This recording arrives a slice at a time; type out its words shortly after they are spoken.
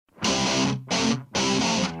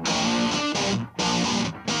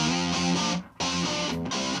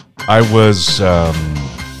I was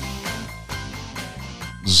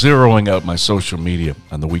zeroing out my social media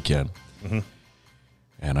on the weekend,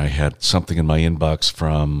 and I had something in my inbox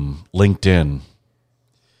from LinkedIn.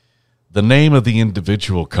 The name of the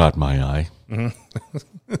individual caught my eye.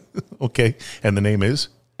 Okay, and the name is?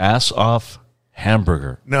 Ass Off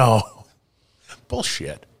Hamburger. No.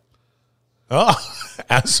 Bullshit. Oh,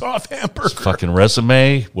 Ass Off Hamburger. His fucking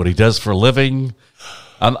resume, what he does for a living.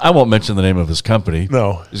 I won't mention the name of his company.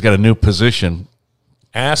 No. He's got a new position.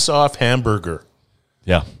 Ass Off Hamburger.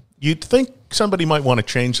 Yeah. You'd think somebody might want to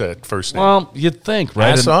change that first name. Well, you'd think, right?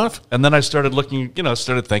 Ass Off? And then I started looking,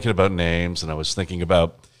 started thinking about names, and I was thinking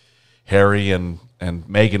about Harry and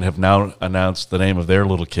Meghan have now announced the name of their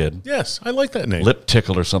little kid. Yes, I like that name. Lip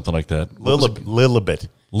Tickle or something like that. Lilibet.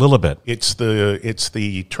 Lilibet. It's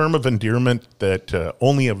the term of endearment that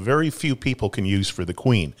only a very few people can use for the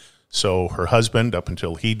Queen. So her husband, up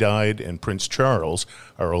until he died, and Prince Charles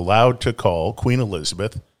are allowed to call Queen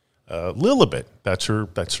Elizabeth Lilibet. That's her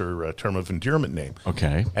term of endearment name.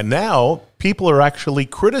 Okay. And now people are actually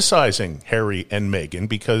criticizing Harry and Meghan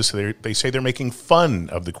because they say they're making fun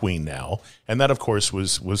of the Queen now, and that, of course,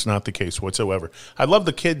 was not the case whatsoever. I love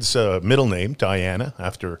the kid's middle name, Diana,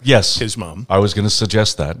 after his mom. I was going to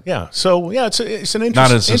suggest that. Yeah. So yeah, it's an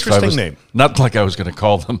interesting name. Not like I was going to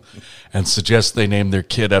call them and suggest they name their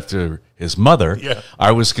kid after his mother. Yeah.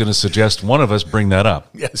 I was going to suggest one of us bring that up.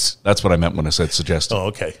 Yes. That's what I meant when I said suggested. Oh,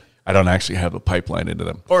 okay. I don't actually have a pipeline into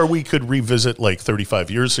them. Or we could revisit like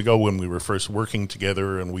 35 years ago when we were first working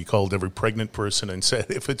together and we called every pregnant person and said,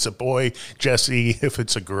 if it's a boy, Jesse, if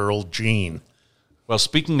it's a girl, Jean. Well,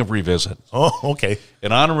 speaking of revisit. Oh, okay.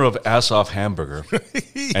 In honor of Ass Off Hamburger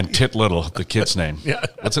and Tit Little, the kid's name. Yeah.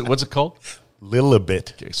 What's it called?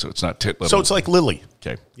 Lilibet. Okay, so it's not Tit Little. So it's like Lily.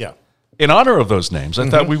 Okay. Yeah. In honor of those names, I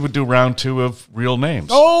thought we would do round 2 of real names.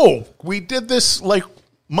 Oh, we did this like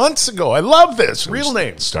months ago. I love this. Real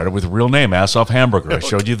names. Started with a real name, Ass Off Hamburger. I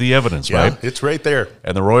showed you the evidence, Yeah, right? it's right there.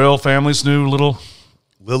 And the royal family's new little...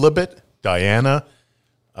 Lilibet, Diana,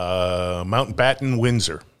 Mountbatten,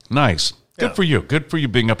 Windsor. Nice. Good for you. Good for you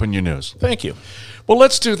being up in your news. Thank you. Well,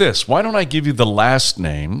 let's do this. Why don't I give you the last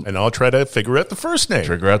name? And I'll try to figure out the first name.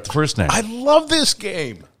 Figure out the first name. I love this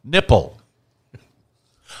game. Nipple.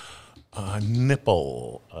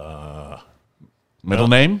 Nipple. Middle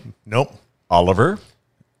name? Nope. Oliver.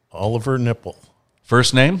 Oliver Nipple.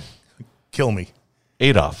 First name? Kill me.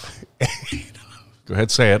 Adolf. Go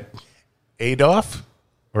ahead, say it. Adolf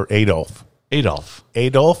or Adolf? Adolf.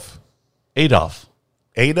 Adolf? Adolf.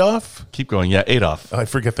 Adolf? Keep going. Yeah, Adolf. I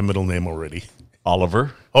forget the middle name already.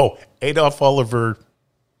 Oliver. Oh, Adolf Oliver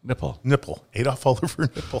Nipple. Nipple. Adolf Oliver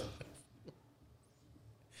Nipple.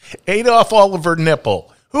 Adolf Oliver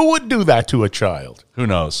Nipple. Who would do that to a child? Who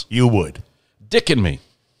knows? You would. Dick and me.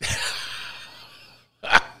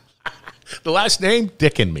 The last name,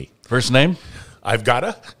 Dick and me. First name? I've got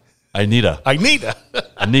a. Anita. Anita.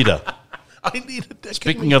 Anita. I need a Dick.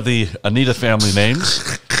 Speaking of the Anita family names,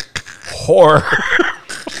 whore.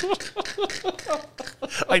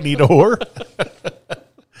 I need a whore.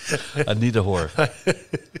 Anita whore.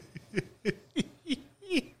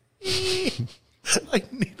 I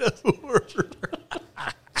need a whore.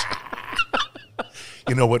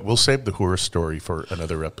 You know what? We'll save the whore story for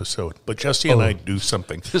another episode. But Jesse and I do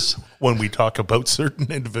something when we talk about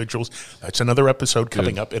certain individuals. That's another episode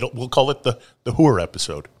coming up. We'll call it the whore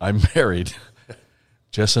episode. I'm married.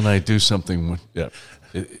 Jess and I do something. Yeah.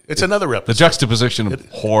 It's another episode. The juxtaposition of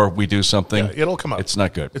whore, we do something. Yeah, it'll come up. It's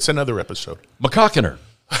not good. It's another episode. McCockiner.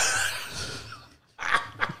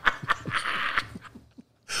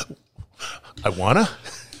 I wanna.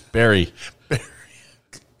 Barry.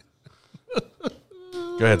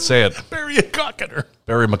 Go ahead, say it. Barry McCockiner.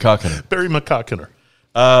 Barry McCockiner. Barry McCockiner.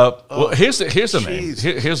 Well, here's a name.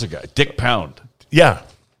 Here's a guy. Dick Pound. Yeah.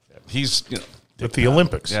 He's With the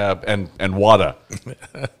Olympics. Yeah, and WADA,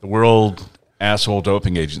 the World Asshole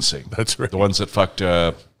Doping Agency. That's right. The ones that fucked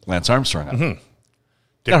Lance Armstrong up.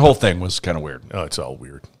 That whole thing was kind of weird. Oh, it's all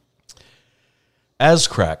weird.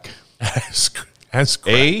 Azcrack. Azcrack.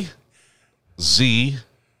 A-Z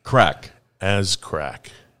crack. Azcrack.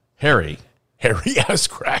 Harry. Harry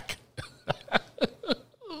Azcrack.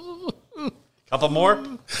 Couple more?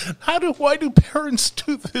 Why do parents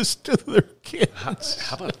do this to their kids?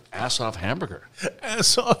 How about Ass Off Hamburger?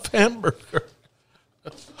 Ass Off Hamburger.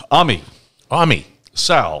 Ami. Ami.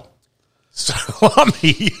 Sal.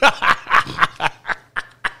 Salami.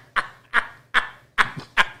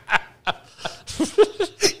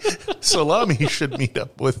 Salami should meet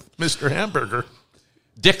up with Mr. Hamburger.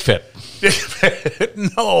 Dick Fit.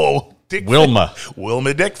 No. Wilma.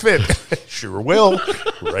 Wilma Dick Fit. Sure will.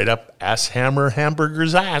 Right up Ass Hammer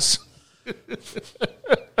Hamburger's ass.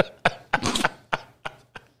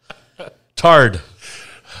 Tard.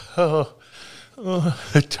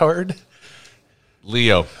 Tard.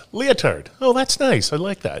 Leo. Leotard. Oh, that's nice. I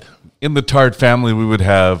like that. In the Tard family, we would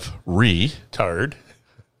have Ree. Tard.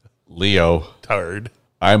 Leo. Tard.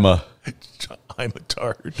 I'm a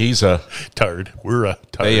tard. He's a Tard. We're a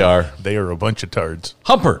tard. They are a bunch of tards.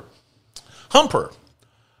 Humper. Humper.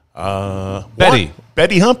 Betty.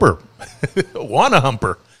 Betty Humper. Wanna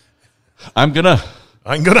Humper. I'm gonna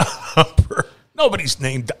Humper. Nobody's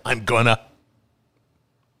named I'm gonna.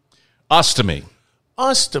 Ostomy.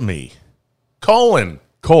 Ostomy. Colon.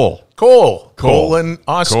 Cole. Colon.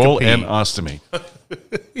 Ostomy. Cole and ostomy.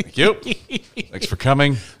 Thank you. Thanks for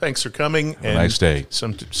coming. Thanks for coming. Have a nice day.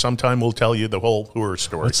 Sometime we'll tell you the whole Hoorer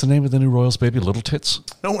story. What's the name of the new Royals baby? Little Tits?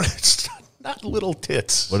 No, it's not Little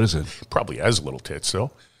Tits. What is it? Probably has Little Tits,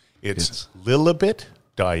 though. It's Lilibet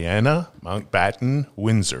Diana Mountbatten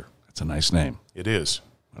Windsor. That's a nice name. It is.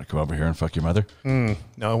 Want to come over here and fuck your mother?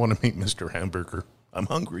 Now I want to meet Mr. Hamburger. I'm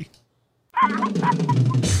hungry.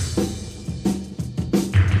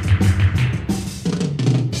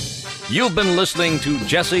 You've been listening to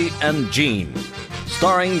Jesse and Jean,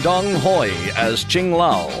 starring Dong Hoi as Ching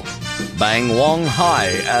Lao, Bang Wong Hai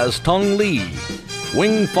as Tong Li,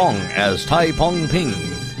 Wing Fong as Tai Pong Ping,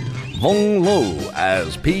 Vong Lo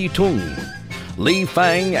as Pi Tung, Li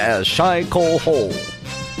Fang as Shai Ko Ho,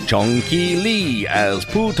 Chong Ki Li as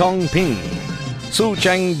Pu Tong Ping, Su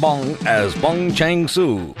Chang Bong as Bong Chang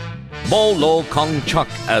Su, Bo Lo Kong Chuk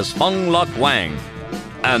as Feng Lok Wang,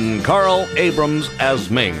 and Carl Abrams as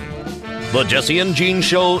Ming. The Jesse and Jean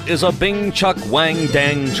Show is a Bing Chuck Wang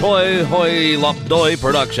Dang Choi Hoi Lok Doi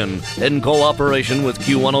production in cooperation with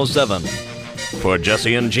Q107. For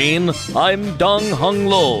Jesse and Jean, I'm Dong Hung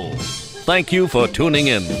Lo. Thank you for tuning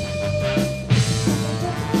in.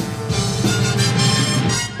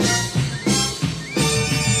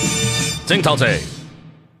 Tsing Tao Tse.